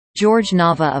Jorge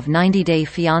Nava of 90 Day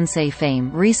Fiancé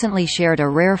fame recently shared a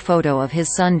rare photo of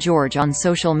his son George on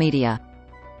social media.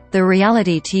 The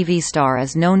reality TV star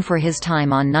is known for his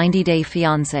time on 90 Day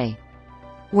Fiancé,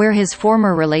 where his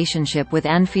former relationship with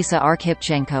Anfisa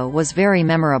Arkhipchenko was very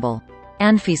memorable.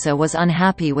 Anfisa was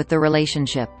unhappy with the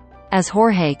relationship, as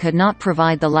Jorge could not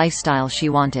provide the lifestyle she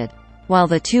wanted. While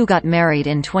the two got married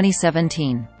in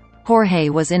 2017, Jorge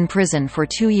was in prison for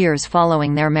 2 years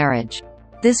following their marriage.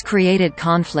 This created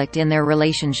conflict in their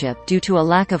relationship due to a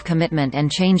lack of commitment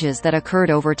and changes that occurred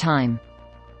over time.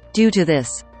 Due to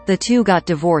this, the two got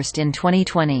divorced in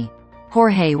 2020.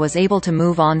 Jorge was able to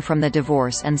move on from the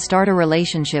divorce and start a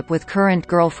relationship with current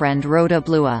girlfriend Rhoda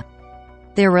Blua.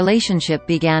 Their relationship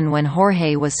began when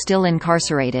Jorge was still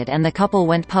incarcerated and the couple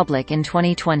went public in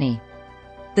 2020.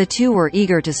 The two were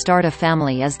eager to start a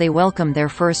family as they welcomed their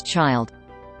first child,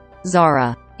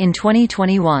 Zara, in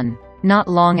 2021. Not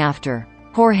long after,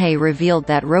 Jorge revealed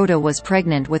that Rhoda was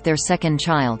pregnant with their second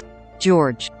child,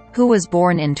 George, who was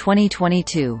born in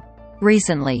 2022.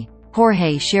 Recently,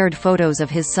 Jorge shared photos of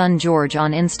his son George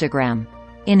on Instagram.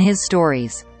 In his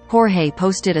stories, Jorge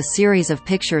posted a series of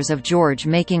pictures of George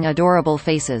making adorable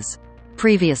faces.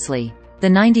 Previously, the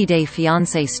 90 Day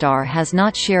Fiancé star has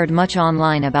not shared much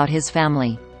online about his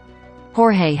family.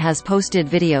 Jorge has posted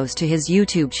videos to his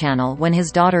YouTube channel when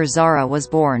his daughter Zara was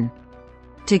born,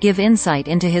 to give insight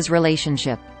into his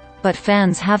relationship. But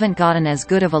fans haven't gotten as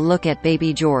good of a look at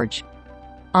baby George.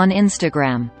 On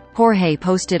Instagram, Jorge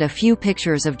posted a few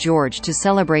pictures of George to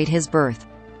celebrate his birth,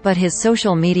 but his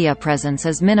social media presence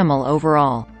is minimal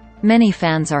overall. Many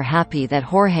fans are happy that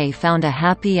Jorge found a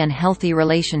happy and healthy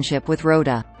relationship with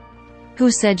Rhoda,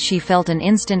 who said she felt an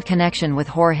instant connection with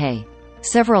Jorge.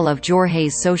 Several of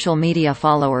Jorge's social media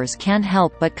followers can't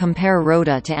help but compare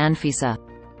Rhoda to Anfisa,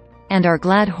 and are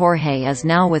glad Jorge is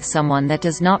now with someone that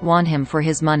does not want him for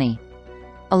his money.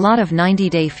 A lot of 90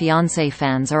 Day Fiancé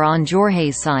fans are on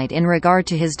Jorge's side in regard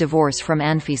to his divorce from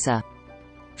Anfisa.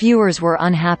 Viewers were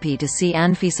unhappy to see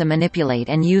Anfisa manipulate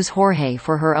and use Jorge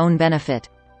for her own benefit,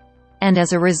 and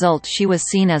as a result she was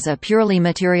seen as a purely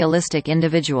materialistic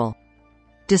individual.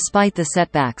 Despite the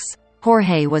setbacks,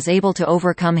 Jorge was able to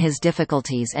overcome his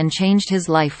difficulties and changed his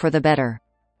life for the better.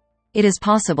 It is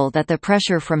possible that the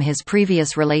pressure from his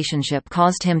previous relationship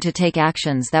caused him to take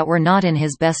actions that were not in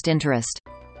his best interest.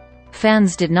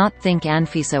 Fans did not think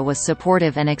Anfisa was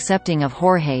supportive and accepting of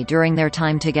Jorge during their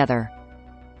time together.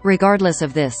 Regardless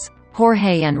of this,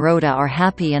 Jorge and Rhoda are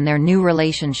happy in their new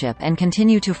relationship and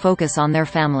continue to focus on their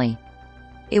family.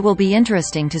 It will be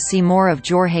interesting to see more of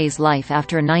Jorge's life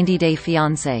after 90 Day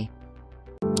Fiancé.